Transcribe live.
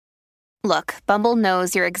Look, Bumble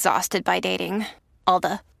knows you're exhausted by dating. All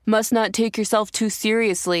the must not take yourself too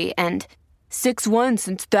seriously and 6'1"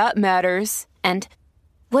 since that matters. And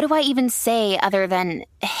what do I even say other than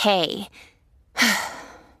hey?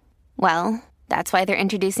 Well, that's why they're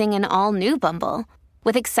introducing an all-new Bumble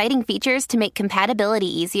with exciting features to make compatibility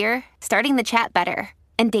easier, starting the chat better,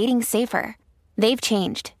 and dating safer. They've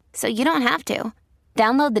changed, so you don't have to.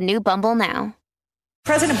 Download the new Bumble now.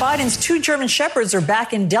 President Biden's 2 German Shepherds are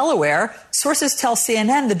back in Delaware. Sources tell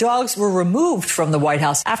CNN the dogs were removed from the White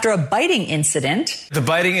House after a biting incident. The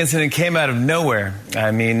biting incident came out of nowhere. I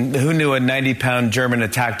mean, who knew a 90-pound German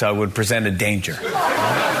attack dog would present a danger?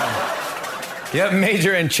 Yep,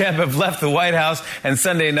 Major and Champ have left the White House, and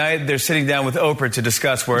Sunday night they're sitting down with Oprah to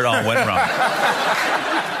discuss where it all went wrong.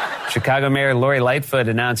 Chicago Mayor Lori Lightfoot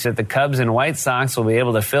announced that the Cubs and White Sox will be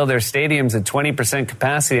able to fill their stadiums at 20%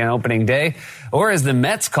 capacity on opening day, or as the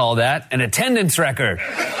Mets call that, an attendance record.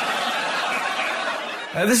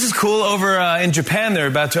 This is cool. Over in Japan, they're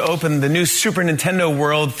about to open the new Super Nintendo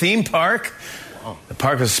World theme park. The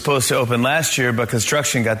park was supposed to open last year, but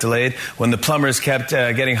construction got delayed when the plumbers kept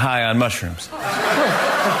getting high on mushrooms. From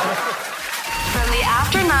the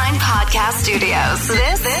After 9 podcast studios,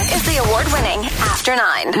 this is the award-winning After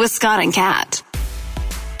 9 with Scott and Kat.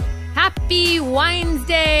 Happy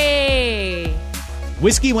Wednesday.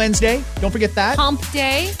 Whiskey Wednesday. Don't forget that. Hump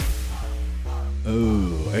Day.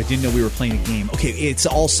 Oh, I didn't know we were playing a game. Okay, it's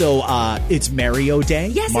also, it's Mario Day.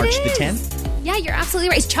 Yes, March it is. the 10th. Yeah, you're absolutely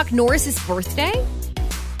right. It's Chuck Norris's birthday.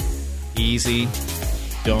 Easy.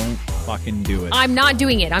 Don't fucking do it. I'm not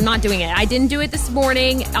doing it. I didn't do it this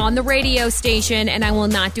morning on the radio station, and I will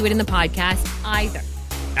not do it in the podcast either.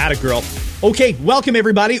 Atta girl. Okay, welcome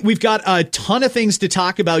everybody. We've got a ton of things to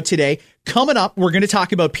talk about today. Coming up, we're going to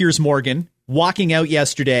talk about Piers Morgan walking out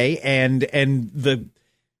yesterday and the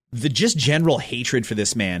just general hatred for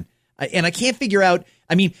this man. And I can't figure out,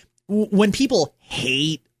 I mean, when people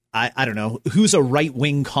hate, I don't know, who's a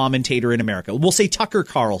right-wing commentator in America? We'll say Tucker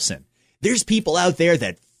Carlson. There's people out there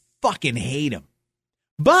that fucking hate him.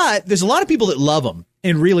 But there's a lot of people that love him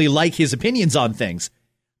and really like his opinions on things.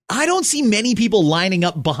 I don't see many people lining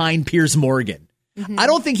up behind Piers Morgan. Mm-hmm. I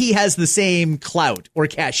don't think he has the same clout or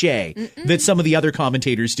cachet that some of the other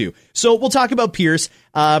commentators do. So we'll talk about Piers.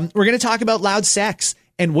 We're going to talk about loud sex.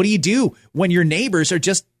 And what do you do when your neighbors are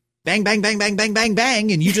just bang, bang, bang, bang, bang, bang,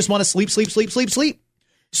 bang, and you just want to sleep, sleep, sleep, sleep, sleep.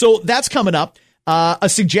 So that's coming up. A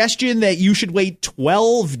suggestion that you should wait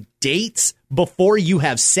 12 dates before you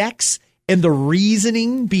have sex and the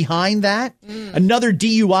reasoning behind that. Another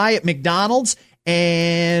DUI at McDonald's.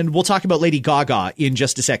 And we'll talk about Lady Gaga in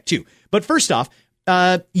just a sec, too. But first off,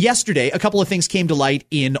 yesterday, a couple of things came to light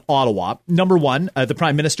in Ottawa. Number one, the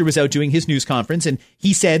Prime Minister was out doing his news conference, and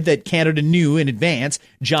he said that Canada knew in advance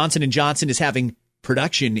Johnson & Johnson is having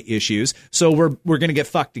production issues. So we're going to get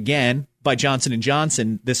fucked again by Johnson &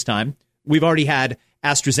 Johnson this time. We've already had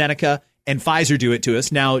AstraZeneca and Pfizer do it to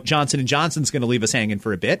us. Now Johnson & Johnson's going to leave us hanging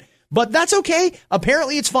for a bit. But that's okay.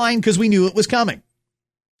 Apparently it's fine because we knew it was coming.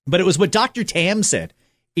 But it was what Dr. Tam said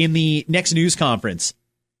in the next news conference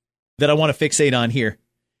that I want to fixate on here.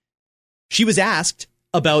 She was asked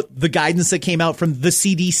about the guidance that came out from the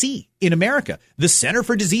CDC in America. The Center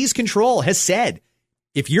for Disease Control has said,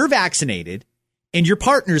 if you're vaccinated and your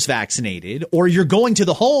partner's vaccinated, or you're going to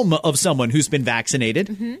the home of someone who's been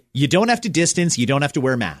vaccinated, you don't have to distance, you don't have to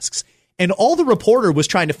wear masks. And all the reporter was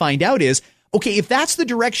trying to find out is, okay, if that's the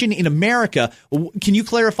direction in America, can you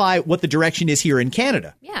clarify what the direction is here in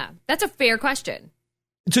Canada? Yeah, that's a fair question.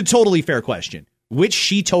 It's a totally fair question, which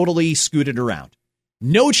she totally scooted around.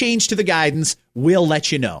 No change to the guidance. We'll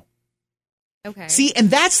let you know. Okay. See,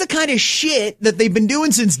 and that's the kind of shit that they've been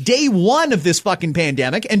doing since day one of this fucking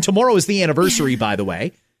pandemic. And tomorrow is the anniversary, by the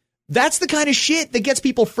way. That's the kind of shit that gets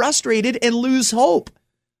people frustrated and lose hope.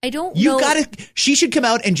 I don't know. She should come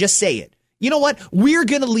out and just say it. You know what? We're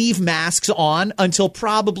going to leave masks on until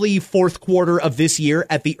probably fourth quarter of this year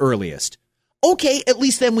at the earliest. Okay, at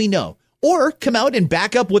least then we know. Or come out and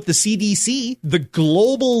back up what the CDC, the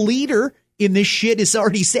global leader in this shit, is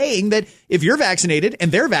already saying, that if you're vaccinated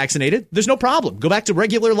and they're vaccinated, there's no problem. Go back to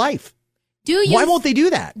regular life. Why won't they do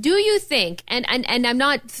that? Do you think, and I'm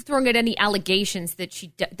not throwing out any allegations that she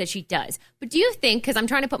does, but do you think, because I'm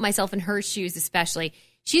trying to put myself in her shoes especially,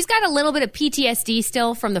 she's got a little bit of PTSD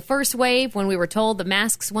still from the first wave when we were told the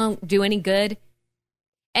masks won't do any good?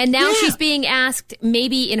 And now she's being asked,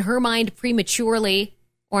 maybe in her mind prematurely,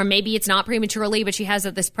 or maybe it's not prematurely, but she has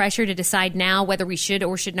this pressure to decide now whether we should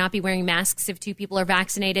or should not be wearing masks if two people are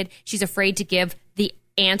vaccinated. She's afraid to give the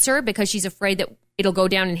answer because she's afraid that it'll go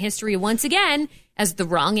down in history once again as the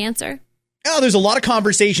wrong answer. Oh, there's a lot of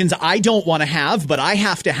conversations I don't want to have, but I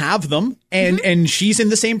have to have them. And she's in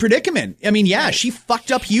the same predicament. I mean, yeah, she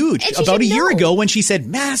fucked up huge about a year ago when she said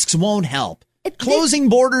masks won't help. Closing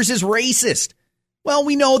borders is racist. Well,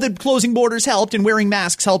 we know that closing borders helped and wearing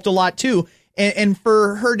masks helped a lot, too. And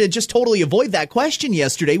for her to just totally avoid that question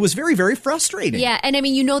yesterday was very, very frustrating. Yeah, and I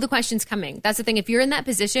mean, you know the question's coming. That's the thing. If you're in that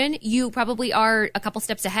position, you probably are a couple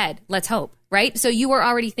steps ahead. Let's hope, right? So you are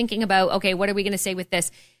already thinking about, okay, what are we going to say with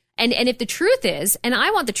this? And if the truth is, and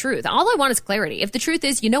I want the truth, all I want is clarity. If the truth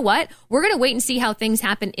is, you know what? We're going to wait and see how things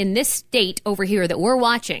happen in this state over here that we're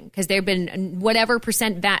watching because they've been whatever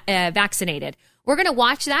percent vaccinated. We're going to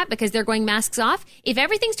watch that because they're going masks off. If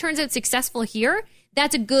everything turns out successful here,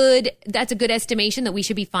 that's a good estimation that we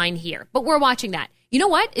should be fine here. But we're watching that. You know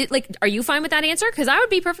what? Are you fine with that answer? Because I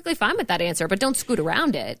would be perfectly fine with that answer, but don't scoot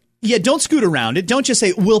around it. Yeah, don't scoot around it. Don't just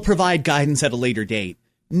say, we'll provide guidance at a later date.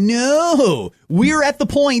 No, we're at the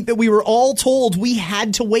point that we were all told we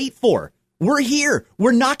had to wait for. We're here.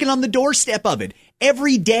 We're knocking on the doorstep of it.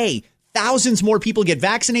 Every day, thousands more people get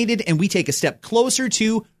vaccinated, and we take a step closer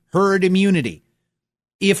to herd immunity.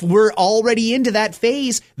 If we're already into that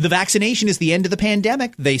phase, the vaccination is the end of the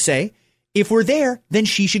pandemic, they say. If we're there, then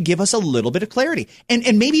she should give us a little bit of clarity.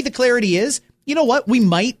 And maybe the clarity is, you know what, we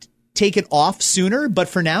might take it off sooner, but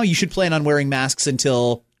for now, you should plan on wearing masks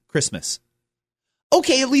until Christmas.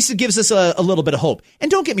 Okay, at least it gives us a little bit of hope. And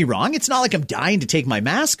don't get me wrong, it's not like I'm dying to take my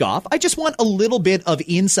mask off. I just want a little bit of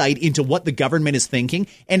insight into what the government is thinking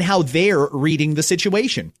and how they're reading the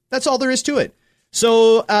situation. That's all there is to it.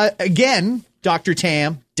 So, again, Dr.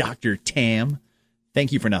 Tam,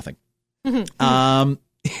 thank you for nothing. The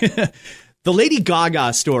Lady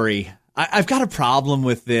Gaga story, I've got a problem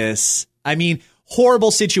with this. I mean,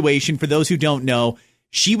 horrible situation for those who don't know.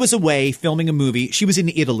 She was away filming a movie. She was in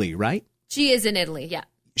Italy, right? She is in Italy, yeah.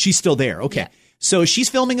 She's still there. Okay. Yeah. So she's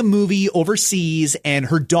filming a movie overseas and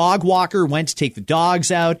her dog walker went to take the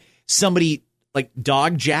dogs out. Somebody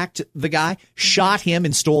dog jacked the guy, shot him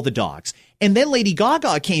and stole the dogs. And then Lady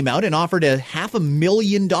Gaga came out and offered a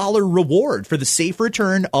 $500,000 reward for the safe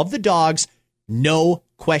return of the dogs. No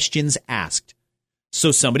questions asked.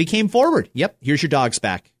 So somebody came forward. Yep. Here's your dogs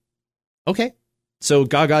back. Okay. So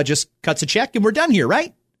Gaga just cuts a check and we're done here,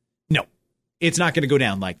 right? No, it's not going to go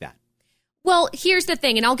down like that. Well, here's the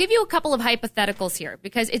thing, and I'll give you a couple of hypotheticals here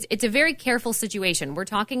because it's a very careful situation. We're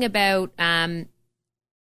talking about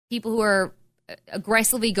people who are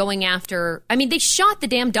aggressively going after. I mean, they shot the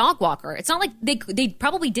damn dog walker. It's not like they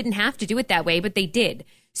probably didn't have to do it that way, but they did.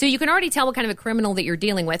 So you can already tell what kind of a criminal that you're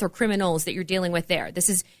dealing with or criminals that you're dealing with there. This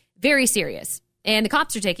is very serious, and the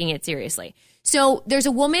cops are taking it seriously. So there's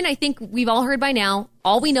a woman, I think we've all heard by now.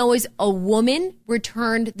 All we know is a woman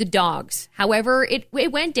returned the dogs. However, it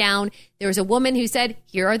went down. There was a woman who said,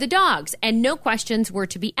 here are the dogs, and no questions were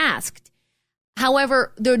to be asked.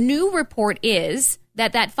 However, the new report is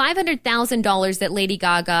that $500,000 that Lady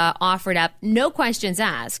Gaga offered up, no questions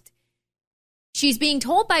asked, she's being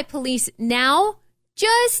told by police now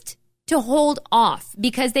just to hold off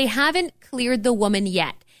because they haven't cleared the woman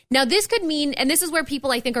yet. Now, this could mean, and this is where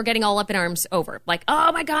people, I think, are getting all up in arms over. Like,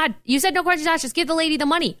 oh, my God, you said no questions asked. Just give the lady the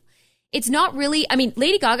money. It's not really, I mean,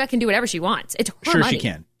 Lady Gaga can do whatever she wants. It's her money. Sure, she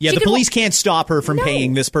can. Yeah, the police can't stop her from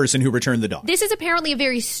paying this person who returned the dog. This is apparently a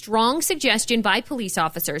very strong suggestion by police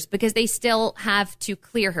officers because they still have to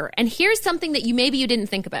clear her. And here's something that maybe you didn't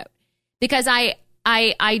think about. Because I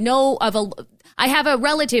know of I have a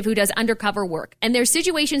relative who does undercover work. And there's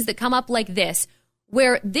situations that come up like this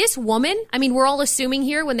where this woman, I mean, we're all assuming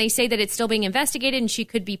here when they say that it's still being investigated and she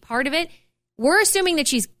could be part of it, we're assuming that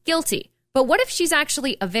she's guilty. But what if she's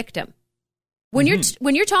actually a victim? When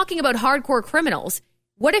you're talking about hardcore criminals,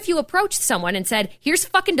 what if you approached someone and said, here's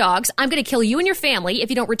fucking dogs, I'm going to kill you and your family if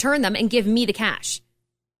you don't return them and give me the cash?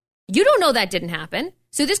 You don't know that didn't happen.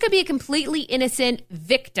 So this could be a completely innocent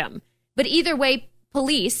victim. But either way,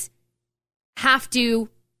 police have to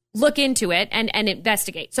look into it and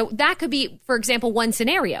investigate. So that could be, for example, one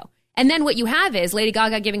scenario. And then what you have is Lady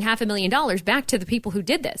Gaga giving $500,000 back to the people who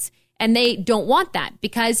did this. And they don't want that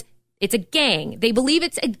because it's a gang. They believe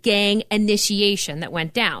it's a gang initiation that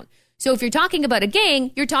went down. So if you're talking about a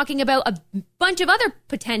gang, you're talking about a bunch of other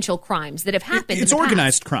potential crimes that have happened. It's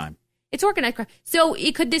organized crime. It's organized crime. So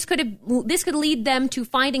this could lead them to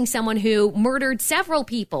finding someone who murdered several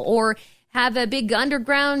people or have a big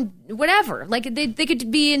underground whatever. Like they could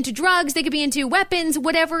be into drugs, they could be into weapons,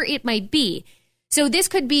 whatever it might be. So this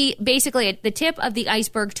could be basically at the tip of the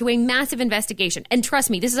iceberg to a massive investigation. And trust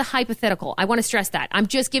me, this is a hypothetical. I want to stress that. I'm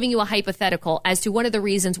just giving you a hypothetical as to one of the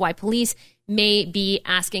reasons why police may be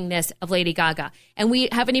asking this of Lady Gaga. And we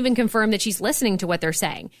haven't even confirmed that she's listening to what they're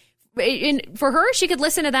saying. for her, she could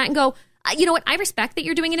listen to that and go, you know what? I respect that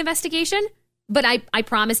you're doing an investigation, but I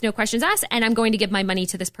promise no questions asked, and I'm going to give my money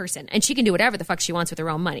to this person. And she can do whatever the fuck she wants with her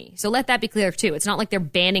own money. So let that be clear, too. It's not like they're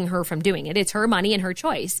banning her from doing it. It's her money and her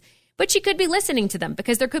choice. But she could be listening to them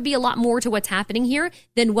because there could be a lot more to what's happening here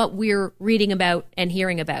than what we're reading about and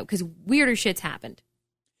hearing about, because weirder shit's happened.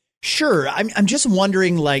 Sure. I'm just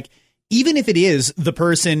wondering, like, even if it is the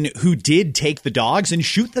person who did take the dogs and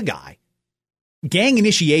shoot the guy, gang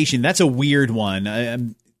initiation, that's a weird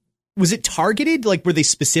one. Was it targeted? Like, were they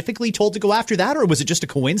specifically told to go after that? Or was it just a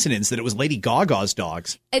coincidence that it was Lady Gaga's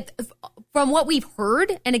dogs? From what we've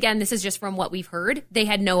heard, and again, this is just from what we've heard, they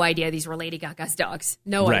had no idea these were Lady Gaga's dogs.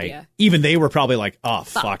 No idea. Even they were probably like, oh,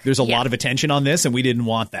 fuck. There's a lot of attention on this, and we didn't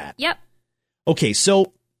want that. Yep. Okay,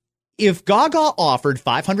 so if Gaga offered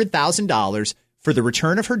 $500,000 for the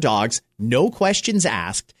return of her dogs, no questions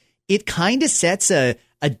asked, it kind of sets a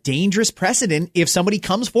dangerous precedent if somebody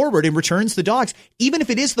comes forward and returns the dogs, even if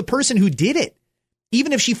it is the person who did it.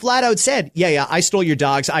 Even if she flat out said, yeah, I stole your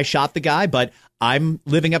dogs, I shot the guy, but I'm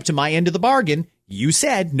living up to my end of the bargain. You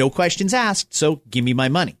said no questions asked, so give me my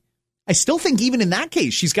money. I still think even in that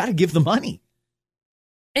case, she's got to give the money.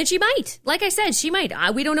 And she might. Like I said, she might.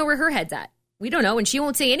 We don't know where her head's at. We don't know, and she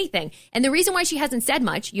won't say anything. And the reason why she hasn't said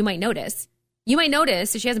much, you might notice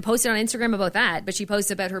that she hasn't posted on Instagram about that, but she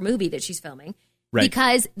posts about her movie that she's filming. Right.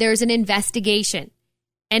 Because there's an investigation.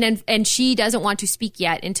 And she doesn't want to speak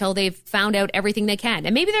yet until they've found out everything they can.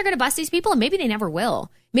 And maybe they're going to bust these people, and maybe they never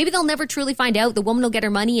will. Maybe they'll never truly find out. The woman will get her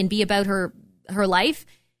money and be about her life,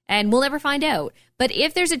 and we'll never find out. But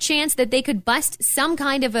if there's a chance that they could bust some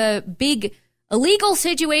kind of a big illegal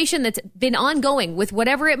situation that's been ongoing with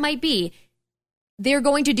whatever it might be, they're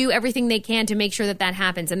going to do everything they can to make sure that that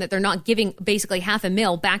happens and that they're not giving basically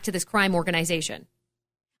 $500,000 back to this crime organization.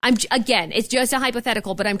 Again, it's just a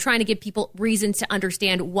hypothetical, but I'm trying to give people reasons to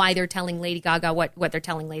understand why they're telling Lady Gaga what they're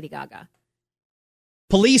telling Lady Gaga.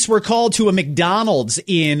 Police were called to a McDonald's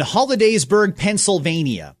in Hollidaysburg,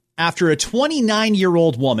 Pennsylvania, after a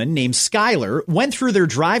 29-year-old woman named Skylar went through their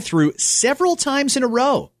drive-thru several times in a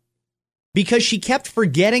row because she kept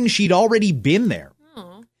forgetting she'd already been there.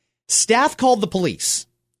 Aww. Staff called the police.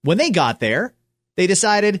 When they got there, they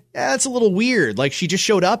decided, that's a little weird. Like, she just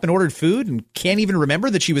showed up and ordered food and can't even remember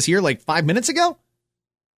that she was here like 5 minutes ago.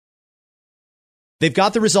 They've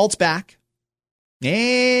got the results back,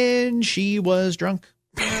 and she was drunk.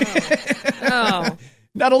 Oh.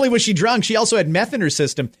 Not only was she drunk, she also had meth in her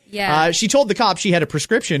system. Yeah. She told the cops she had a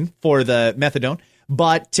prescription for the methadone,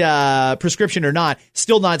 but prescription or not,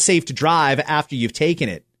 still not safe to drive after you've taken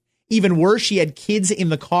it. Even worse, she had kids in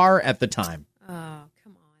the car at the time. Oh, come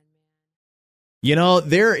on, man. You know,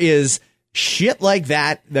 there is shit like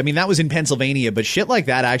that. I mean, that was in Pennsylvania, but shit like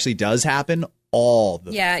that actually does happen all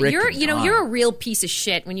the time. You're a real piece of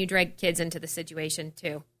shit when you drag kids into the situation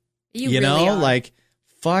too. You really are. Like,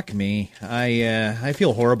 fuck me. I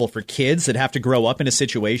feel horrible for kids that have to grow up in a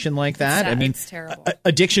situation like that. I mean, it's terrible.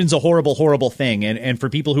 Addiction's a horrible, horrible thing. And for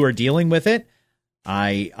people who are dealing with it,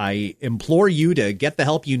 I implore you to get the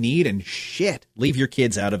help you need and leave your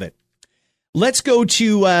kids out of it. Let's go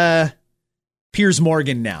to Piers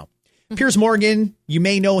Morgan now. Piers Morgan, you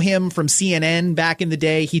may know him from CNN back in the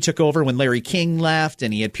day. He took over when Larry King left,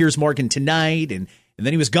 and he had Piers Morgan Tonight, and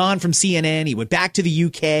then he was gone from CNN. He went back to the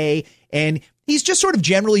UK, and he's just sort of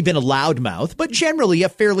generally been a loudmouth, but generally a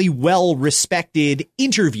fairly well-respected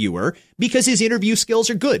interviewer because his interview skills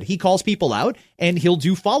are good. He calls people out, and he'll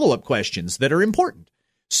do follow-up questions that are important.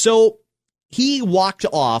 So he walked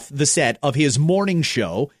off the set of his morning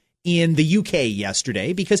show in the UK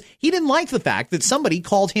yesterday because he didn't like the fact that somebody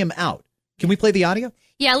called him out. Can we play the audio?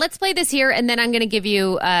 Yeah, let's play this here, and then I'm going to give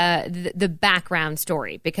you the background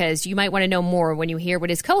story because you might want to know more when you hear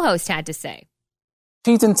what his co-host had to say.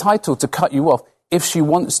 She's entitled to cut you off if she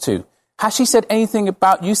wants to. Has she said anything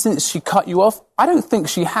about you since she cut you off? I don't think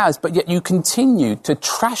she has, but yet you continue to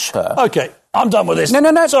trash her. Okay, I'm done with this. No.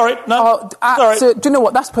 Sorry, no. Sorry. So, do you know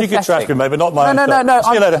what? That's pathetic. You can trash me, maybe not my No.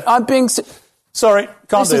 See you later. I'm being... Sorry, can't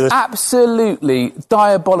do this. This is absolutely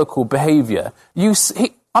diabolical behaviour.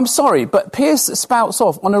 I'm sorry, but Piers spouts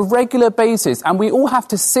off on a regular basis, and we all have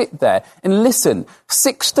to sit there and listen.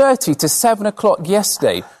 6:30 to 7 o'clock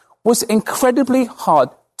yesterday was incredibly hard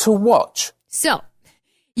to watch. So,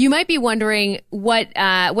 you might be wondering what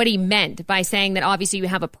he meant by saying that obviously you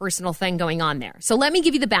have a personal thing going on there. So let me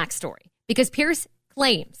give you the backstory, because Piers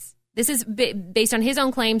claims, this is based on his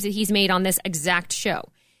own claims that he's made on this exact show.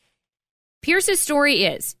 Pierce's story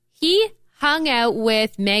is he hung out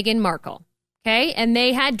with Meghan Markle, okay, and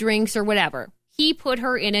they had drinks or whatever. He put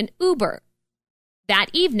her in an Uber that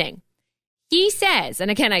evening. He says, and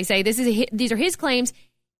again I say these are his claims,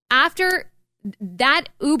 after that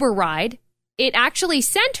Uber ride, it actually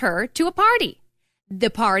sent her to a party.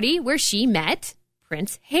 The party where she met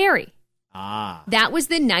Prince Harry. That was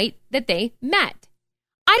the night that they met.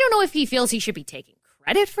 I don't know if he feels he should be taking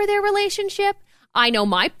credit for their relationship. I know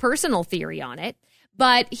my personal theory on it.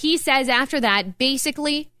 But he says after that,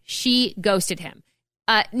 basically, she ghosted him.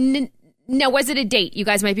 Now, was it a date? You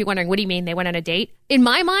guys might be wondering, what do you mean they went on a date? In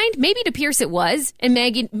my mind, maybe to Pierce it was, and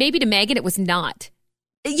maybe to Meghan it was not.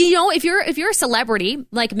 You know, if you're a celebrity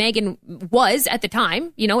like Meghan was at the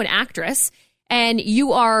time, you know, an actress, and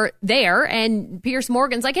you are there, and Piers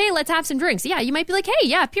Morgan's like, hey, let's have some drinks. Yeah, you might be like, hey,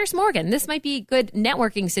 yeah, Piers Morgan, this might be a good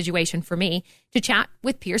networking situation for me to chat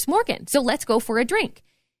with Piers Morgan. So let's go for a drink.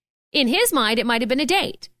 In his mind, it might have been a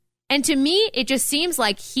date. And to me, it just seems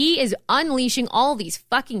like he is unleashing all these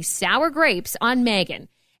fucking sour grapes on Meghan.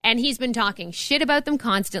 And he's been talking shit about them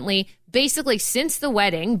constantly, basically since the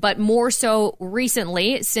wedding, but more so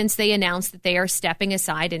recently since they announced that they are stepping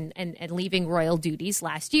aside and leaving royal duties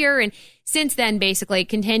last year. And since then, basically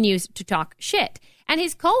continues to talk shit. And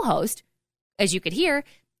his co-host, as you could hear,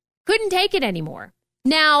 couldn't take it anymore.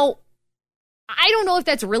 Now, I don't know if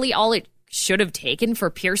that's really all it should have taken for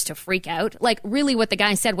Pierce to freak out. Like, really what the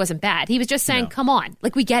guy said wasn't bad. He was just saying, come on,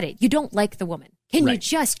 like, we get it. You don't like the woman. Can you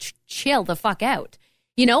just chill the fuck out?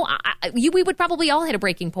 You know, we would probably all hit a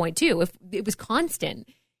breaking point, too, if it was constantly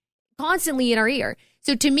in our ear.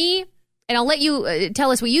 So to me, and I'll let you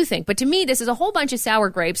tell us what you think, but to me, this is a whole bunch of sour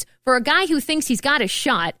grapes for a guy who thinks he's got a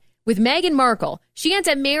shot with Meghan Markle. She ends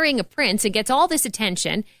up marrying a prince and gets all this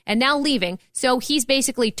attention and now leaving. So he's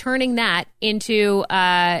basically turning that into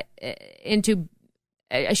a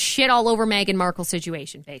shit all over Meghan Markle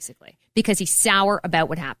situation, basically, because he's sour about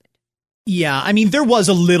what happened. Yeah, I mean, there was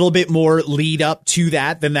a little bit more lead up to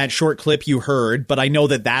that than that short clip you heard, but I know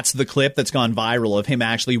that that's the clip that's gone viral of him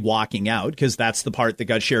actually walking out, because that's the part that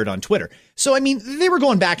got shared on Twitter. So, I mean, they were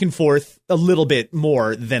going back and forth a little bit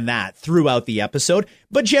more than that throughout the episode.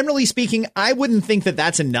 But generally speaking, I wouldn't think that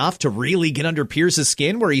that's enough to really get under Pierce's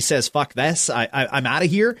skin where he says, fuck this, I'm out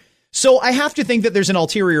of here. So I have to think that there's an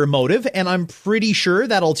ulterior motive, and I'm pretty sure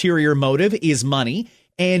that ulterior motive is money.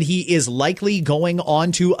 And he is likely going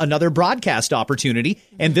on to another broadcast opportunity.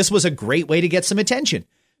 And this was a great way to get some attention.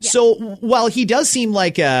 Yeah. So while he does seem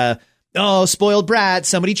like spoiled brat,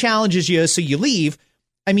 somebody challenges you, so you leave.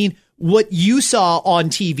 I mean, what you saw on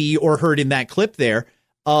TV or heard in that clip there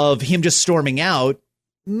of him just storming out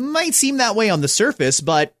might seem that way on the surface,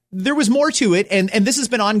 but there was more to it. And this has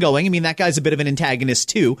been ongoing. I mean, that guy's a bit of an antagonist,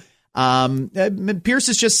 too. Pierce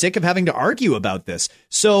is just sick of having to argue about this.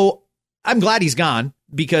 So I'm glad he's gone,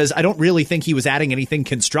 because I don't really think he was adding anything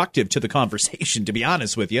constructive to the conversation, to be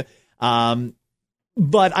honest with you.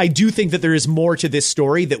 But I do think that there is more to this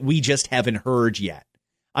story that we just haven't heard yet.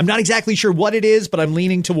 I'm not exactly sure what it is, but I'm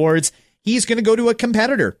leaning towards he's going to go to a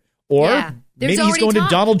competitor, or maybe he's going to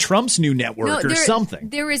Donald Trump's new network or something.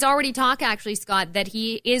 There is already talk, actually, Scott, that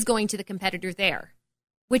he is going to the competitor there,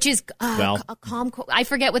 which is I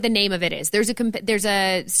forget what the name of it is. There's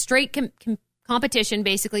a straight competition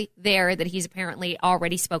basically there that he's apparently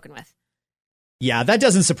already spoken with. Yeah, that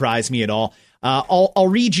doesn't surprise me at all. I'll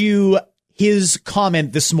read you his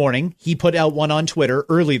comment this morning. He put out one on Twitter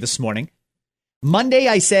early this morning. Monday,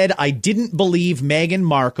 I said I didn't believe Meghan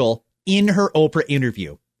Markle in her Oprah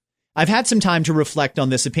interview. I've had some time to reflect on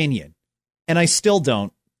this opinion, and I still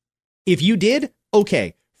don't. If you did,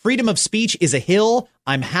 okay. Freedom of speech is a hill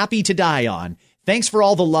I'm happy to die on. Thanks for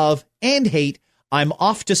all the love and hate. I'm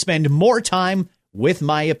off to spend more time with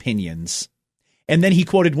my opinions. And then he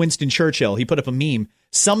quoted Winston Churchill. He put up a meme.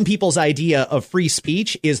 Some people's idea of free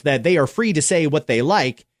speech is that they are free to say what they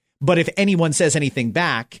like, but if anyone says anything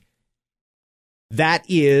back, that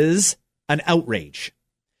is an outrage.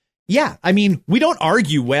 Yeah, I mean, we don't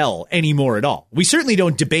argue well anymore at all. We certainly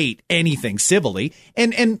don't debate anything civilly.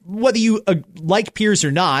 And whether you like Piers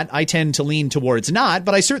or not, I tend to lean towards not,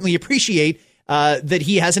 but I certainly appreciate that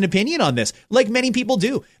he has an opinion on this, like many people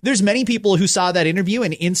do. There's many people who saw that interview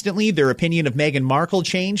and instantly their opinion of Meghan Markle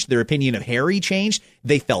changed. Their opinion of Harry changed.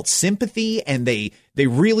 They felt sympathy, and they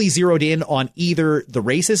really zeroed in on either the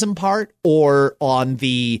racism part or on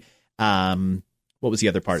the what was the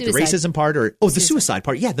other part? Suicide. The racism part or the suicide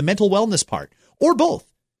part. Yeah, the mental wellness part, or both.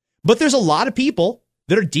 But there's a lot of people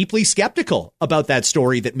that are deeply skeptical about that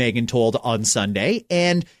story that Meghan told on Sunday,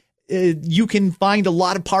 and you can find a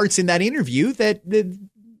lot of parts in that interview that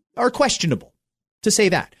are questionable, to say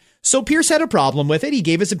that. So Pierce had a problem with it. He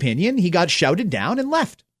gave his opinion. He got shouted down and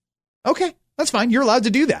left. Okay, that's fine. You're allowed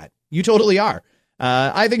to do that. You totally are.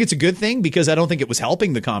 I think it's a good thing because I don't think it was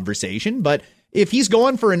helping the conversation. But if he's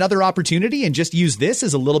going for another opportunity and just use this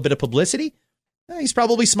as a little bit of publicity, He's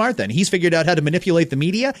probably smart then. He's figured out how to manipulate the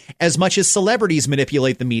media as much as celebrities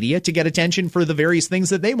manipulate the media to get attention for the various things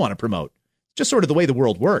that they want to promote. Just sort of the way the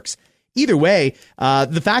world works. Either way,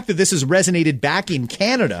 the fact that this has resonated back in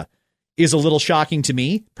Canada is a little shocking to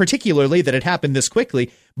me, particularly that it happened this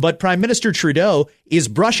quickly. But Prime Minister Trudeau is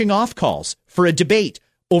brushing off calls for a debate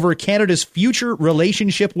over Canada's future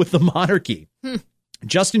relationship with the monarchy.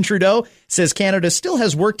 Justin Trudeau says Canada still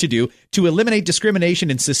has work to do to eliminate discrimination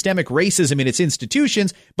and systemic racism in its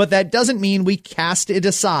institutions, but that doesn't mean we cast it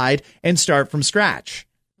aside and start from scratch.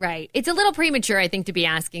 Right. It's a little premature, I think, to be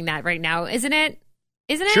asking that right now, isn't it?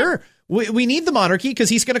 Isn't it? Sure. We need the monarchy because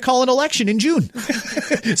he's going to call an election in June.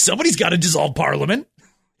 Somebody's got to dissolve Parliament.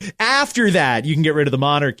 After that, you can get rid of the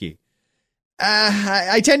monarchy.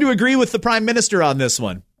 I tend to agree with the Prime Minister on this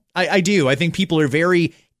one. I do. I think people are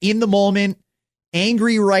very in the moment,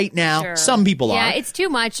 angry right now. Sure. Some people are. Yeah, it's too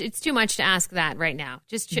much. It's too much to ask that right now.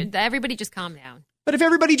 Everybody just calm down. But if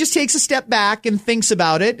everybody just takes a step back and thinks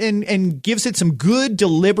about it and gives it some good,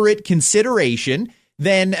 deliberate consideration,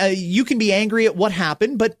 then you can be angry at what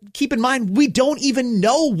happened. But keep in mind, we don't even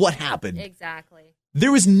know what happened. Exactly.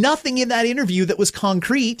 There was nothing in that interview that was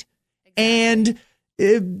concrete. Exactly.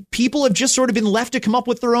 And people have just sort of been left to come up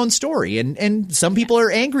with their own story. And some people are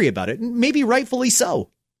angry about it, and maybe rightfully so.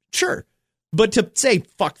 Sure. But to say,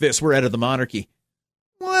 fuck this, we're out of the monarchy.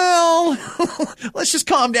 Well, let's just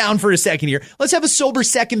calm down for a second here. Let's have a sober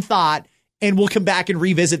second thought, and we'll come back and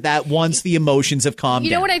revisit that once the emotions have calmed down.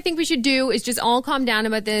 You know what I think we should do is just all calm down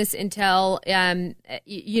about this until,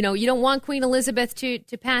 you don't want Queen Elizabeth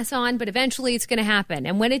to pass on, but eventually it's going to happen.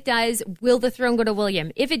 And when it does, will the throne go to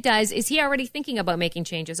William? If it does, is he already thinking about making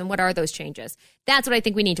changes? And what are those changes? That's what I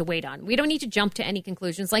think we need to wait on. We don't need to jump to any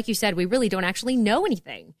conclusions. Like you said, we really don't actually know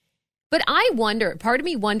anything. But I wonder, part of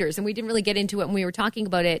me wonders, and we didn't really get into it when we were talking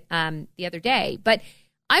about it the other day, but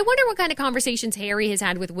I wonder what kind of conversations Harry has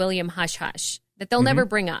had with William Hush Hush that they'll never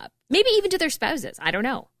bring up. Maybe even to their spouses. I don't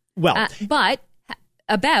know. Well, but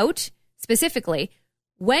about specifically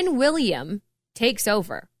when William takes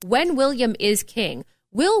over, when William is king,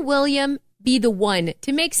 will William be the one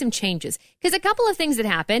to make some changes? Because a couple of things that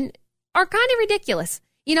happen are kind of ridiculous.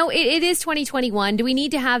 It is 2021. Do we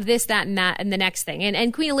need to have this, that, and that, and the next thing?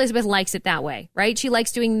 And Queen Elizabeth likes it that way, right? She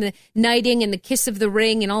likes doing the knighting and the kiss of the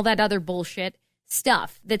ring and all that other bullshit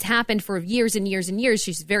stuff that's happened for years and years and years.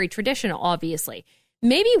 She's very traditional, obviously.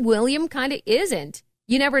 Maybe William kind of isn't.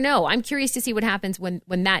 You never know. I'm curious to see what happens when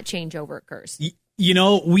that changeover occurs.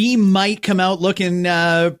 We might come out looking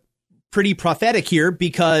pretty prophetic here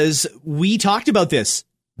because we talked about this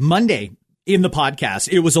Monday in the podcast.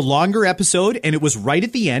 It was a longer episode and it was right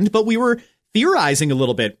at the end, but we were theorizing a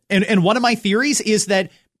little bit. And one of my theories is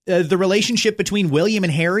that the relationship between William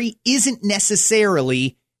and Harry isn't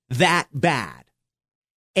necessarily that bad.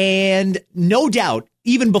 And no doubt,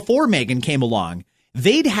 even before Meghan came along,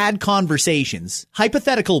 they'd had conversations,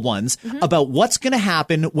 hypothetical ones, about what's going to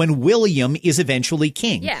happen when William is eventually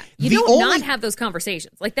king. Yeah, you don't not have those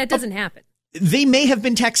conversations. Like, that doesn't happen. They may have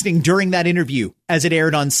been texting during that interview as it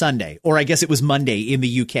aired on Sunday, or I guess it was Monday in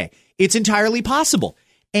the UK. It's entirely possible.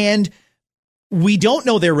 And we don't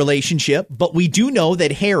know their relationship, but we do know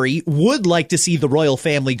that Harry would like to see the royal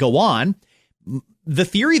family go on. The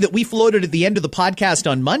theory that we floated at the end of the podcast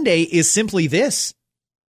on Monday is simply this.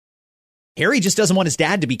 Harry just doesn't want his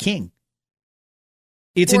dad to be king.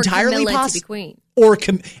 It's entirely possible.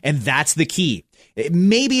 And that's the key.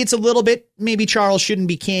 Maybe it's a little bit, maybe Charles shouldn't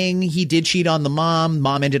be king. He did cheat on the mom.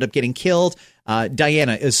 Mom ended up getting killed.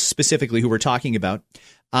 Diana is specifically who we're talking about.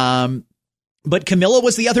 But Camilla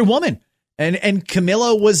was the other woman. And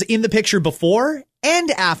Camilla was in the picture before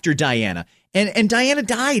and after Diana. And Diana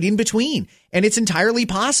died in between. And it's entirely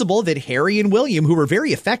possible that Harry and William, who were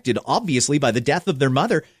very affected, obviously, by the death of their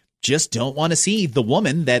mother, just don't want to see the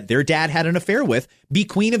woman that their dad had an affair with be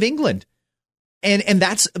Queen of England. And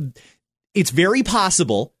it's very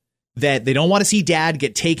possible that they don't want to see dad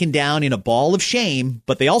get taken down in a ball of shame,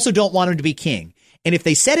 but they also don't want him to be king. And if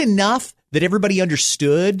they said enough that everybody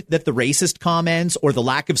understood that the racist comments or the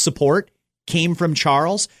lack of support came from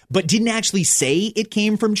Charles, but didn't actually say it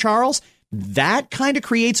came from Charles, that kind of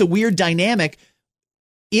creates a weird dynamic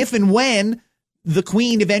if and when the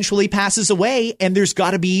queen eventually passes away and there's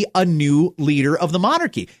got to be a new leader of the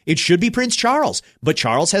monarchy. It should be Prince Charles, but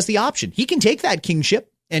Charles has the option. He can take that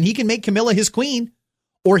kingship and he can make Camilla his queen,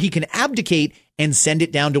 or he can abdicate and send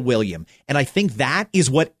it down to William. And I think that is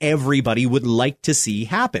what everybody would like to see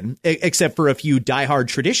happen, except for a few diehard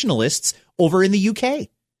traditionalists over in the UK.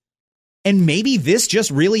 And maybe this just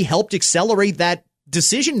really helped accelerate that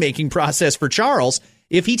decision-making process for Charles.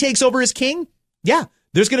 If he takes over as king, yeah,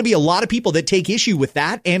 there's going to be a lot of people that take issue with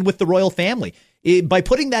that and with the royal family. By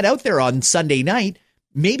putting that out there on Sunday night,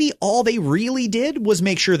 maybe all they really did was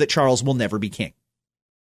make sure that Charles will never be king.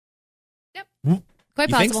 Yep. Quite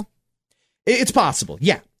possible. It's possible,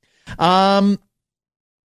 yeah. And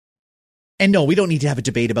no, we don't need to have a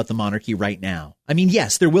debate about the monarchy right now. I mean,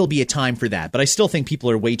 yes, there will be a time for that, but I still think people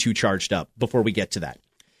are way too charged up before we get to that.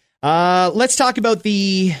 Let's talk about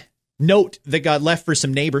the note that got left for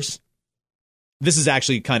some neighbors. This is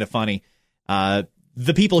actually kind of funny.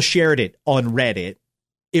 The people shared it on Reddit.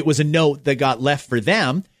 It was a note that got left for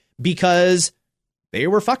them because they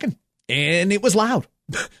were fucking, and it was loud.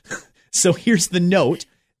 So here's the note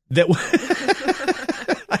that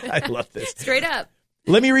I love this. Straight up.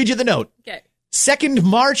 Let me read you the note. Okay. 2nd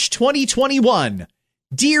March 2021.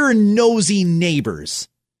 Dear nosy neighbors.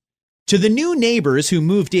 To the new neighbors who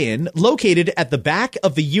moved in, located at the back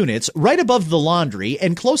of the units, right above the laundry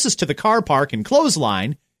and closest to the car park and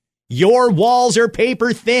clothesline, your walls are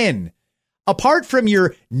paper thin. Apart from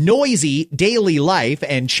your noisy daily life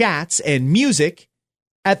and chats and music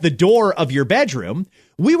at the door of your bedroom,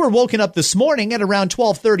 we were woken up this morning at around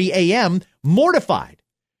 12:30 a.m., mortified,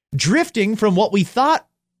 drifting from what we thought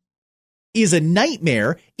is a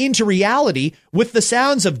nightmare into reality with the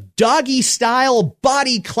sounds of doggy-style,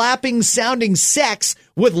 body-clapping sounding sex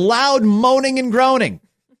with loud moaning and groaning.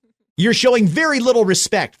 You're showing very little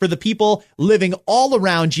respect for the people living all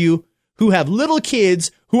around you who have little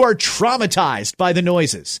kids who are traumatized by the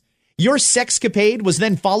noises. Your sexcapade was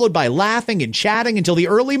then followed by laughing and chatting until the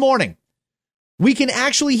early morning. We can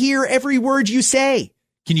actually hear every word you say.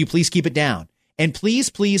 Can you please keep it down? And please,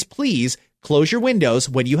 please, please close your windows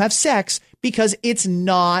when you have sex because it's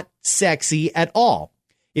not sexy at all.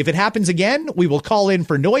 If it happens again, we will call in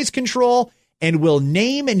for noise control and will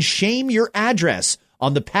name and shame your address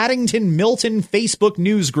on the Paddington Milton Facebook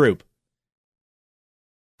news group.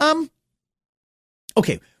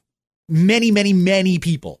 Okay. Many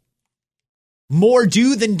people, more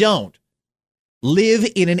do than don't, live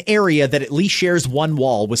in an area that at least shares one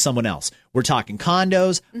wall with someone else. We're talking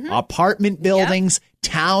condos, apartment buildings,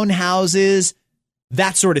 townhouses,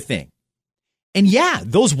 that sort of thing. And yeah,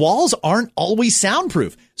 those walls aren't always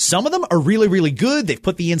soundproof. Some of them are really, really good. They've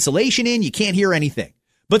put the insulation in. You can't hear anything.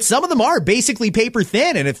 But some of them are basically paper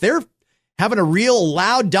thin. And if they're having a real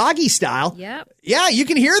loud doggy style, yeah, you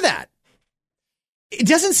can hear that. It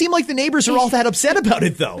doesn't seem like the neighbors are all that upset about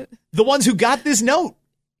it, though. The ones who got this note.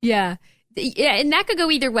 Yeah. Yeah, and that could go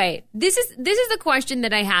either way. This is the question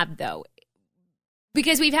that I have, though,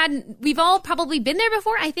 because we've all probably been there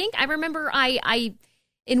before. I think I remember I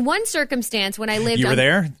in one circumstance when I lived. You were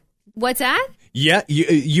there? What's that? Yeah,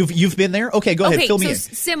 you've been there. Okay, go ahead. Fill me in.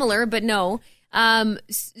 Similar, but no.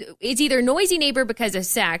 It's either noisy neighbor because of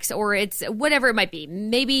sex, or it's whatever it might be.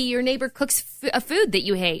 Maybe your neighbor cooks a food that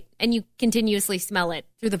you hate, and you continuously smell it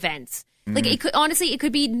through the vents. Like it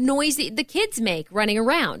could be noisy the kids make running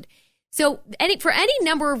around. So for any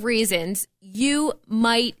number of reasons, you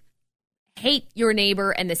might hate your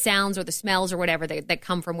neighbor and the sounds or the smells or whatever that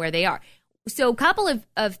come from where they are. So a couple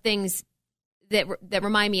of things that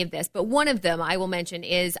remind me of this, but one of them I will mention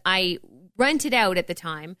is I rented out at the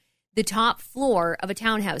time the top floor of a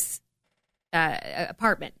townhouse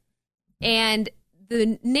apartment. And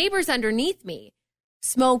the neighbors underneath me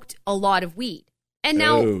smoked a lot of weed. And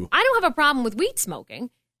now I don't have a problem with weed smoking.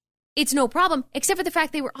 It's no problem, except for the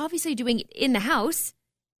fact they were obviously doing it in the house,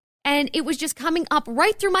 and it was just coming up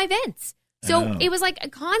right through my vents. So it was like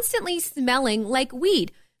constantly smelling like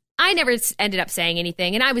weed. I never ended up saying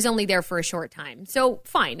anything, and I was only there for a short time. So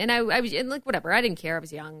fine. And I was like, whatever. I didn't care. I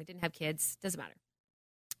was young. I didn't have kids. Doesn't matter.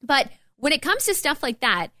 But when it comes to stuff like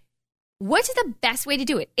that, what's the best way to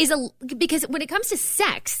do it? Because when it comes to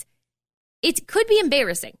sex, it could be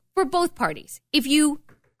embarrassing for both parties. If you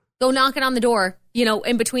go knocking on the door,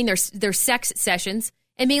 in between their sex sessions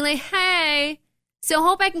and being like, hey, so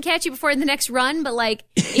hope I can catch you before the next run. But like,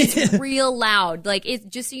 it's real loud. Like, it's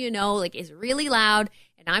just so you know, like it's really loud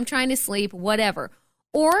and I'm trying to sleep, whatever.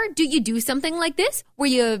 Or do you do something like this where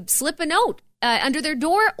you slip a note under their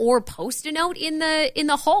door or post a note in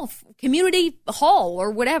the hall, community hall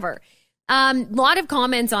or whatever? A lot of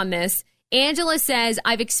comments on this. Angela says,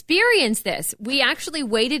 I've experienced this. We actually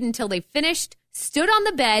waited until they finished, stood on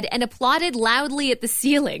the bed, and applauded loudly at the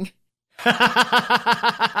ceiling. They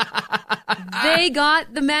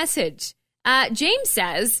got the message. James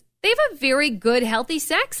says, they have a very good, healthy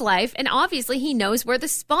sex life, and obviously he knows where the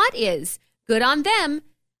spot is. Good on them.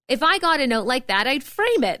 If I got a note like that, I'd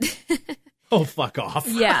frame it. Oh, fuck off.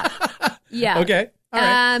 Yeah. Yeah. Okay. All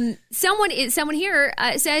right. Someone here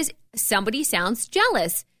says, somebody sounds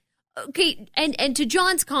jealous. Okay, and to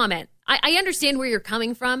John's comment, I understand where you're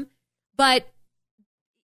coming from, but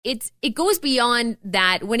it goes beyond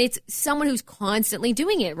that when it's someone who's constantly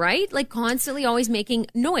doing it, right? Like constantly always making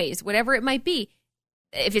noise, whatever it might be.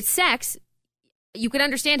 If it's sex, you can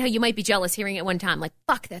understand how you might be jealous hearing it one time. Like,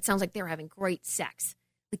 fuck, that sounds like they're having great sex.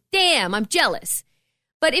 Like, damn, I'm jealous.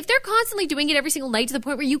 But if they're constantly doing it every single night to the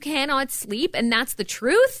point where you cannot sleep and that's the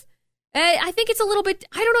truth, I think it's a little bit,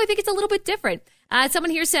 I don't know, I think it's a little bit different.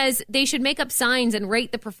 Someone here says they should make up signs and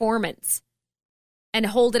rate the performance and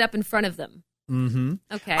hold it up in front of them. Mm-hmm.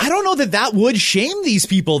 Okay. I don't know that would shame these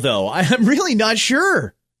people, though. I'm really not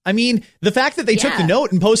sure. I mean, the fact that they took the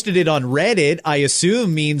note and posted it on Reddit, I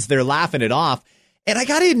assume means they're laughing it off. And I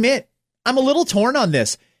got to admit, I'm a little torn on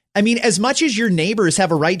this. I mean, as much as your neighbors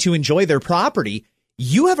have a right to enjoy their property,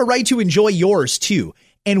 you have a right to enjoy yours, too.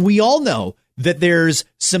 And we all know that there's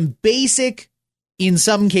some basic, in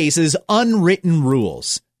some cases, unwritten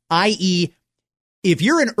rules, i.e., if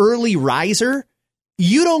you're an early riser,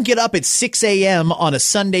 you don't get up at 6 a.m. on a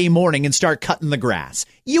Sunday morning and start cutting the grass.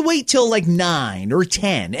 You wait till like 9 or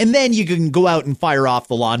 10, and then you can go out and fire off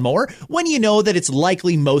the lawnmower when you know that it's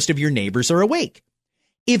likely most of your neighbors are awake.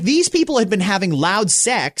 If these people had been having loud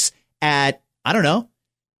sex at, I don't know,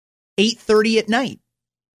 8:30 at night,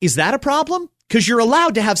 is that a problem? Because you're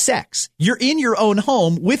allowed to have sex. You're in your own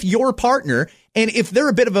home with your partner. And if they're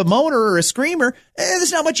a bit of a moaner or a screamer,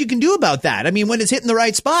 there's not much you can do about that. I mean, when it's hitting the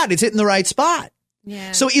right spot, it's hitting the right spot.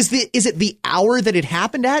 Yeah. So is it the hour that it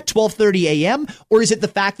happened at, 12:30 a.m., or is it the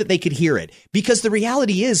fact that they could hear it? Because the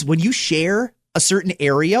reality is when you share a certain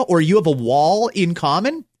area or you have a wall in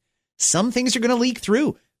common, some things are going to leak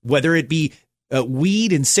through, whether it be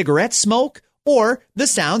weed and cigarette smoke or the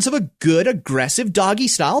sounds of a good, aggressive doggy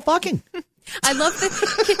style fucking. I love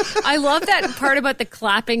that part about the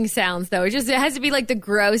clapping sounds, though. It has to be like the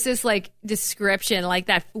grossest like description, like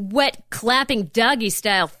that wet clapping doggy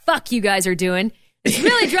style. Fuck you guys are doing. It's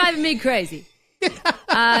really driving me crazy.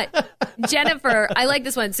 Jennifer, I like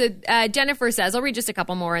this one. So Jennifer says, I'll read just a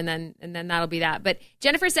couple more and then that'll be that. But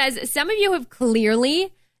Jennifer says, some of you have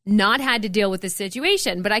clearly not had to deal with this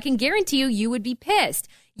situation, but I can guarantee you would be pissed.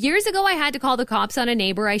 Years ago, I had to call the cops on a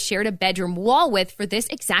neighbor I shared a bedroom wall with for this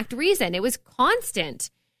exact reason. It was constant.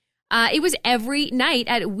 It was every night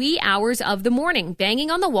at wee hours of the morning. Banging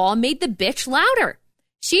on the wall made the bitch louder.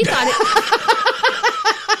 She thought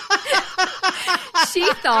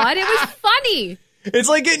it was funny. It's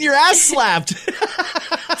like getting your ass slapped.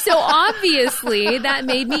 So obviously that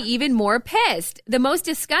made me even more pissed. The most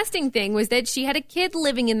disgusting thing was that she had a kid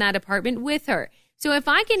living in that apartment with her. So if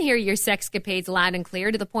I can hear your sexcapades loud and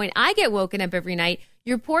clear to the point I get woken up every night,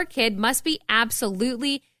 your poor kid must be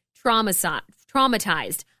absolutely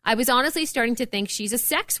traumatized. I was honestly starting to think she's a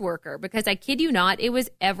sex worker because I kid you not, it was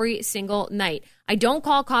every single night. I don't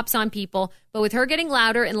call cops on people, but with her getting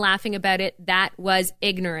louder and laughing about it, that was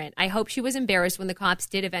ignorant. I hope she was embarrassed when the cops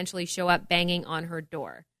did eventually show up banging on her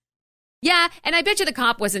door. Yeah, and I bet you the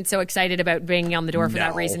cop wasn't so excited about banging on the door for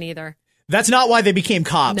that reason either. That's not why they became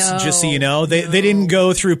cops, just so you know. They didn't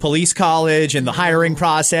go through police college and the hiring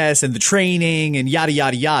process and the training and yada,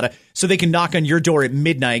 yada, yada. So they can knock on your door at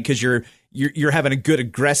midnight because you're having a good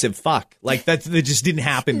aggressive fuck. Like that just didn't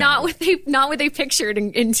happen. Not what they pictured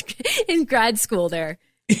in grad school there.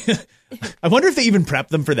 I wonder if they even prep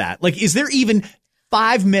them for that. Like, is there even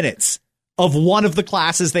 5 minutes of one of the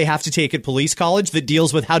classes they have to take at police college that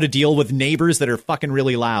deals with how to deal with neighbors that are fucking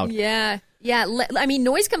really loud? Yeah. Yeah, I mean,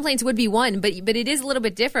 noise complaints would be one, but it is a little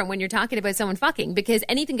bit different when you're talking about someone fucking because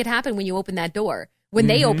anything could happen when you open that door. When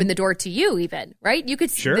they open the door to you, even, right? You could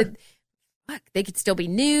they could still be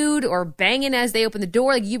nude or banging as they open the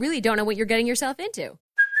door. Like, you really don't know what you're getting yourself into.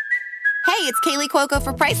 Hey, it's Kaylee Cuoco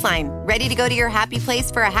for Priceline. Ready to go to your happy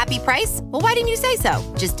place for a happy price? Well, why didn't you say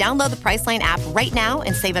so? Just download the Priceline app right now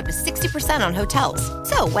and save up to 60% on hotels.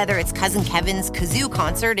 So whether it's Cousin Kevin's Kazoo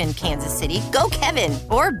Concert in Kansas City, go Kevin,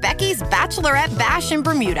 or Becky's Bachelorette Bash in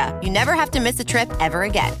Bermuda, you never have to miss a trip ever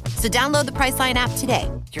again. So download the Priceline app today.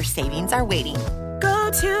 Your savings are waiting.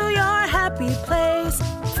 Go to your happy place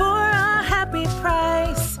for a happy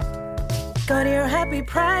price. Go to your happy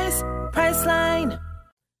price, Priceline.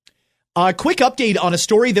 A quick update on a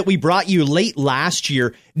story that we brought you late last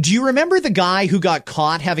year. Do you remember the guy who got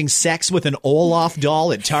caught having sex with an Olaf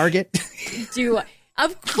doll at Target?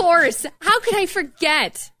 Of course. How could I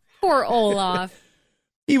forget? Poor Olaf.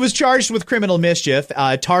 He was charged with criminal mischief.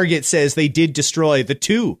 Target says they did destroy the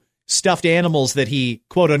 2 stuffed animals that he,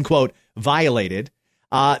 quote unquote, violated.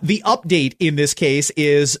 The update in this case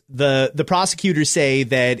is the prosecutors say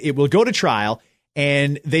that it will go to trial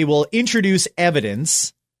and they will introduce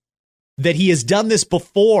evidence that he has done this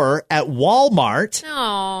before at Walmart.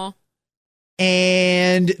 Aww.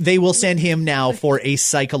 and they will send him now for a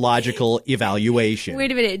psychological evaluation.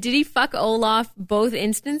 Wait a minute. Did he fuck Olaf both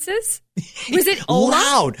instances? Was it Olaf?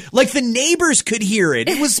 Loud. Like the neighbors could hear it.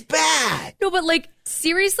 It was bad. No, but like,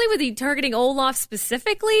 seriously, was he targeting Olaf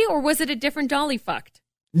specifically, or was it a different doll he fucked?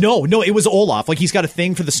 No, it was Olaf. Like, he's got a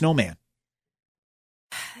thing for the snowman.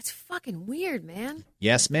 That's fucking weird, man.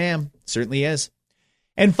 Yes, ma'am. Certainly is.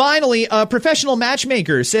 And finally, a professional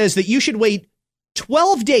matchmaker says that you should wait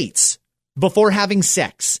 12 dates before having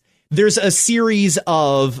sex. There's a series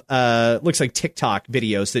of, looks like TikTok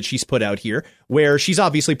videos that she's put out here where she's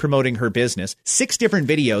obviously promoting her business. 6 different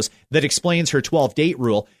videos that explains her 12 date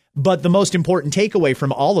rule. But the most important takeaway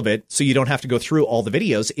from all of it, so you don't have to go through all the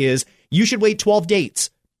videos, is you should wait 12 dates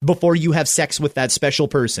before you have sex with that special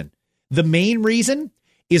person. The main reason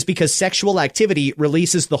is because sexual activity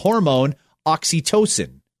releases the hormone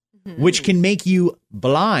oxytocin, which can make you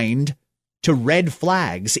blind to red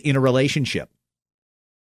flags in a relationship.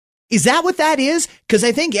 Is that what that is? Because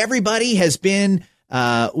I think everybody has been,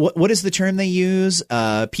 what is the term they use?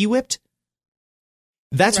 P-whipped?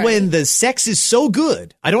 That's right. When the sex is so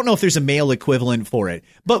good. I don't know if there's a male equivalent for it,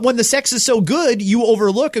 but when the sex is so good, you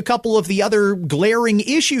overlook a couple of the other glaring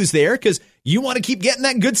issues there because you want to keep getting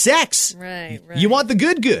that good sex. Right. You want the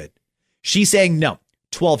good. She's saying no,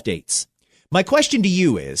 12 dates. My question to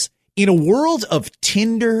you is, in a world of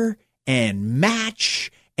Tinder and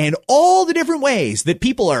Match and all the different ways that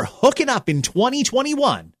people are hooking up in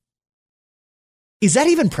 2021, is that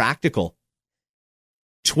even practical?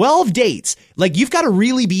 12 dates. Like, you've got to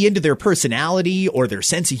really be into their personality or their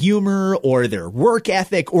sense of humor or their work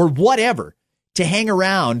ethic or whatever to hang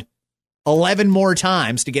around 11 more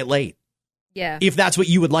times to get laid. Yeah. If that's what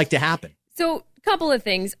you would like to happen. So, a couple of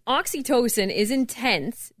things. Oxytocin is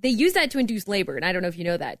intense. They use that to induce labor, and I don't know if you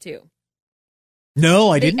know that too.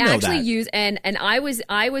 No, I didn't know that. They actually use, and I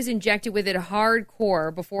was injected with it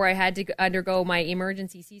hardcore before I had to undergo my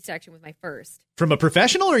emergency C-section with my first. From a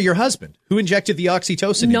professional or your husband? Who injected the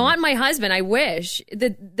oxytocin? Not my husband, I wish.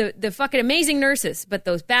 The fucking amazing nurses, but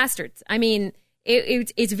those bastards. I mean,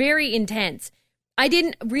 it's very intense. I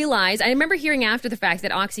didn't realize, I remember hearing after the fact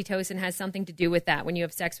that oxytocin has something to do with that when you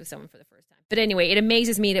have sex with someone for the first time. But anyway, it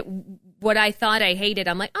amazes me that what I thought I hated,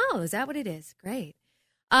 I'm like, oh, is that what it is? Great.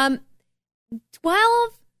 12,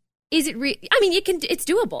 is it I mean, it's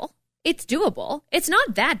doable. It's doable. It's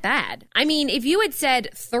not that bad. I mean, if you had said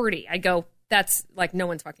 30, I'd go, that's like, no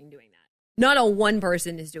one's fucking doing that. Not a one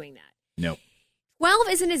person is doing that. No. 12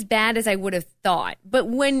 isn't as bad as I would have thought. But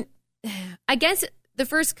when, I guess the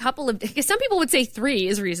first couple of, because some people would say 3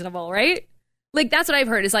 is reasonable, right? Like, that's what I've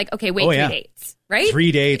heard. Is like, okay, wait, 3 dates, right?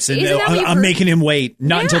 3 dates, and I'm making him wait.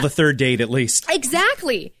 Not until the 3rd date, at least.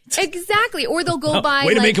 Exactly. Or they'll go by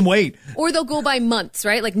way to make him wait. Or they'll go by months,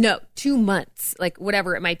 right? Like, no, 2 months, like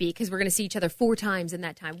whatever it might be, because we're going to see each other 4 times in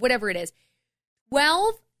that time, whatever it is.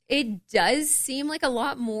 12, it does seem like a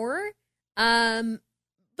lot more.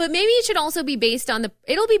 But maybe it should also be based on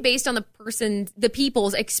the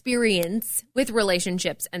people's experience with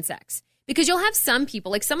relationships and sex. Because you'll have some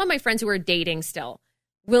people, like some of my friends who are dating still,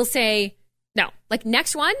 will say, no, like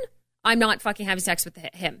next one, I'm not fucking having sex with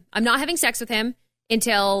him. I'm not having sex with him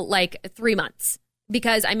until like 3 months.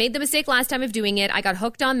 Because I made the mistake last time of doing it. I got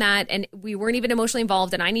hooked on that and we weren't even emotionally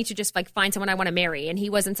involved. And I need to just like find someone I want to marry. And he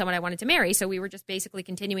wasn't someone I wanted to marry. So we were just basically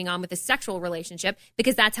continuing on with a sexual relationship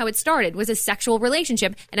because that's how it started, was a sexual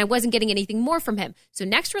relationship. And I wasn't getting anything more from him. So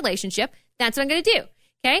next relationship, that's what I'm going to do.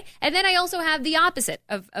 Okay. And then I also have the opposite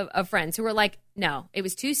of friends who are like, no, it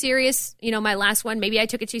was too serious. You know, my last one, maybe I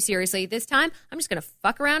took it too seriously. This time, I'm just going to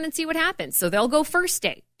fuck around and see what happens. So they'll go first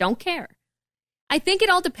date. Don't care. I think it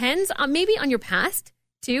all depends on maybe on your past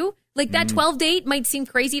too. Like that 12 date might seem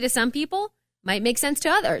crazy to some people, might make sense to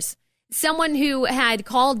others. Someone who had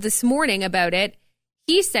called this morning about it,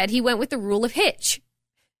 he said he went with the rule of Hitch,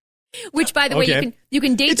 which by the way, you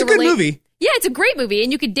can date. It's a good movie. Yeah, it's a great movie,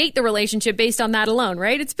 and you could date the relationship based on that alone,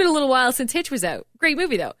 right? It's been a little while since Hitch was out. Great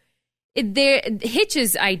movie, though.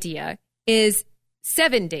 Hitch's idea is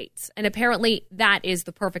 7 dates, and apparently that is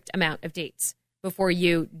the perfect amount of dates before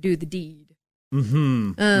you do the deed.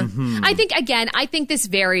 I think this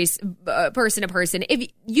varies person to person. If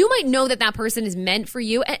you might know that person is meant for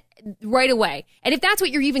you right away, and if that's what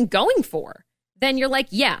you're even going for, then you're like,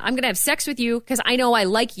 yeah, I'm going to have sex with you because I know I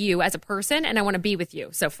like you as a person and I want to be with you.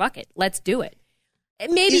 So fuck it. Let's do it.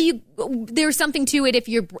 Maybe there's something to it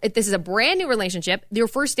if this is a brand new relationship. Your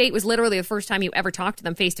first date was literally the first time you ever talked to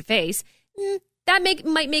them face to face. That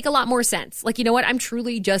might make a lot more sense. Like, you know what? I'm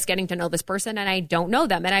truly just getting to know this person and I don't know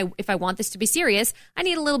them. And if I want this to be serious, I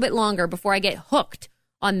need a little bit longer before I get hooked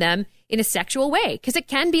on them in a sexual way. Because it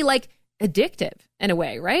can be like addictive in a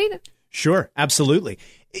way, right? Sure, absolutely.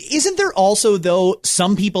 Isn't there also, though,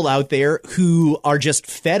 some people out there who are just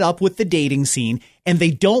fed up with the dating scene and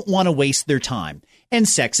they don't want to waste their time? And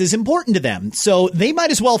sex is important to them. So they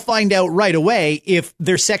might as well find out right away if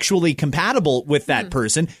they're sexually compatible with that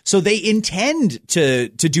person. So they intend to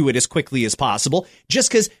do it as quickly as possible, just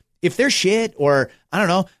because if they're shit or, I don't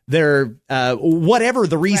know, they're whatever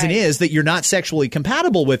the reason is that you're not sexually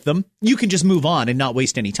compatible with them, you can just move on and not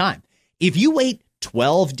waste any time. If you wait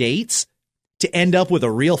 12 dates to end up with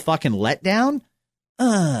a real fucking letdown,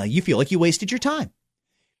 you feel like you wasted your time.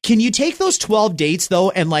 Can you take those 12 dates, though,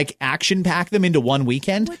 and, like, action pack them into one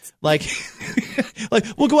weekend? Like,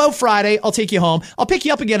 we'll go out Friday. I'll take you home. I'll pick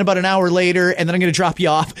you up again about an hour later, and then I'm going to drop you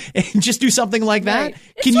off and just do something like that.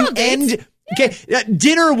 Can you end... Okay,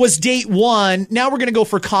 dinner was date 1. Now we're going to go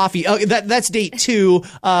for coffee. That's date 2.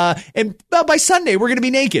 And by Sunday, we're going to be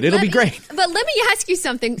naked. It'll be great. But let me ask you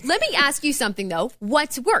something. Though.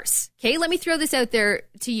 What's worse? Okay, let me throw this out there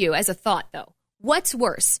to you as a thought, though. What's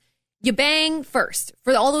worse? You bang first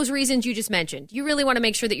for all those reasons you just mentioned. You really want to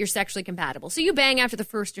make sure that you're sexually compatible. So you bang after the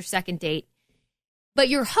first or second date. But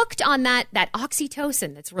you're hooked on that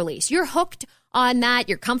oxytocin that's released. You're hooked on that.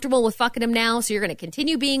 You're comfortable with fucking them now. So you're going to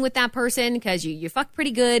continue being with that person because you fuck pretty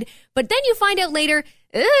good. But then you find out later,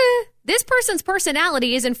 this person's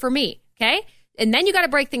personality isn't for me. Okay. And then you got to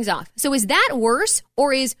break things off. So is that worse,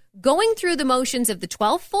 or is going through the motions of the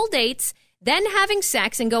 12 full dates, then having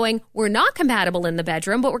sex and going, we're not compatible in the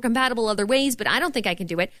bedroom, but we're compatible other ways, but I don't think I can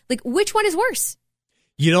do it. Like, which one is worse?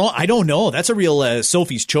 You know, I don't know. That's a real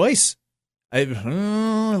Sophie's choice. I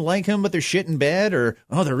like him, but they're shit in bed, or,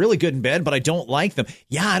 they're really good in bed, but I don't like them.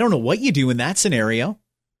 Yeah, I don't know what you do in that scenario.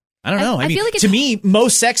 I don't know. I mean, feel like to me,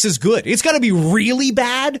 most sex is good. It's got to be really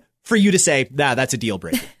bad for you to say, that's a deal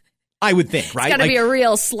breaker. I would think, right? It's got to be a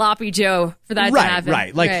real sloppy Joe for that to happen.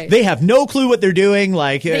 Right. Like, they have no clue what they're doing.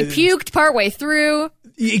 Like, they puked partway through.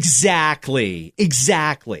 Exactly.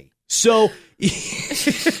 So,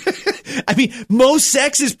 I mean, most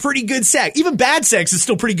sex is pretty good sex. Even bad sex is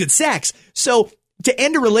still pretty good sex. So, to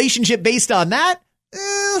end a relationship based on that,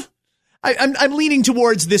 I'm leaning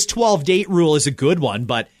towards this 12-date rule is a good one.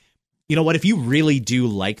 But you know what? If you really do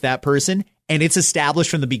like that person and it's established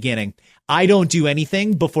from the beginning, I don't do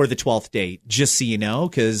anything before the 12th date, just so you know,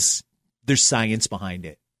 because there's science behind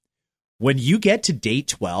it. When you get to date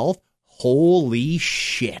 12, holy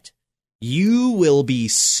shit, you will be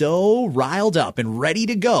so riled up and ready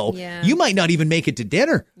to go. Yeah. You might not even make it to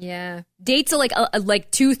dinner. Yeah. Dates are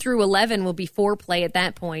like 2 through 11 will be foreplay at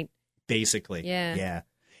that point. Basically. Yeah.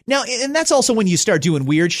 Now, and that's also when you start doing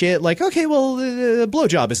weird shit like, okay, well,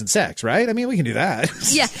 blowjob isn't sex, right? I mean, we can do that.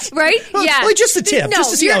 Yeah, right? Yeah. Like just a tip, just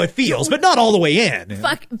to see how it feels, but not all the way in.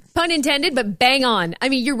 Fuck, pun intended, but bang on. I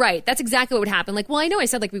mean, you're right. That's exactly what would happen. Like, well, I know I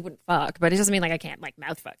said like we wouldn't fuck, but it doesn't mean like I can't like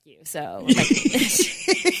mouth fuck you. So, like.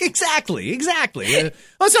 Exactly. Well,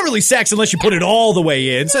 it's not really sex unless you put it all the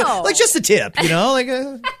way in. So, like, just a tip, you know? Like,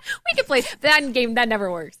 we could play that game. That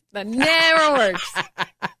never works. That never works.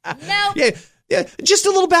 No. Yeah, just a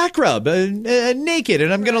little back rub, naked,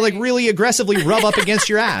 and I'm going to like really aggressively rub up against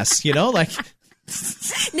your ass, you know, like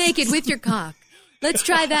naked with your cock. Let's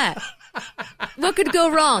try that. What could go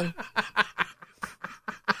wrong?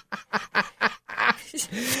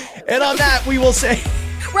 And on that, we will say,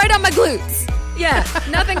 right on my glutes. Yeah,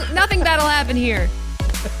 nothing bad'll happen here.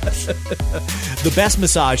 The best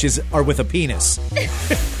massages are with a penis.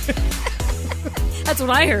 That's what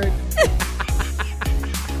I heard.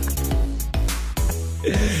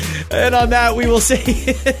 And on that, we will say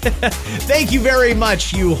thank you very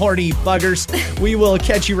much, you horny buggers. We will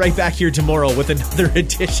catch you right back here tomorrow with another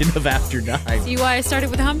edition of After 9. See why I started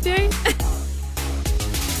with Hump Day?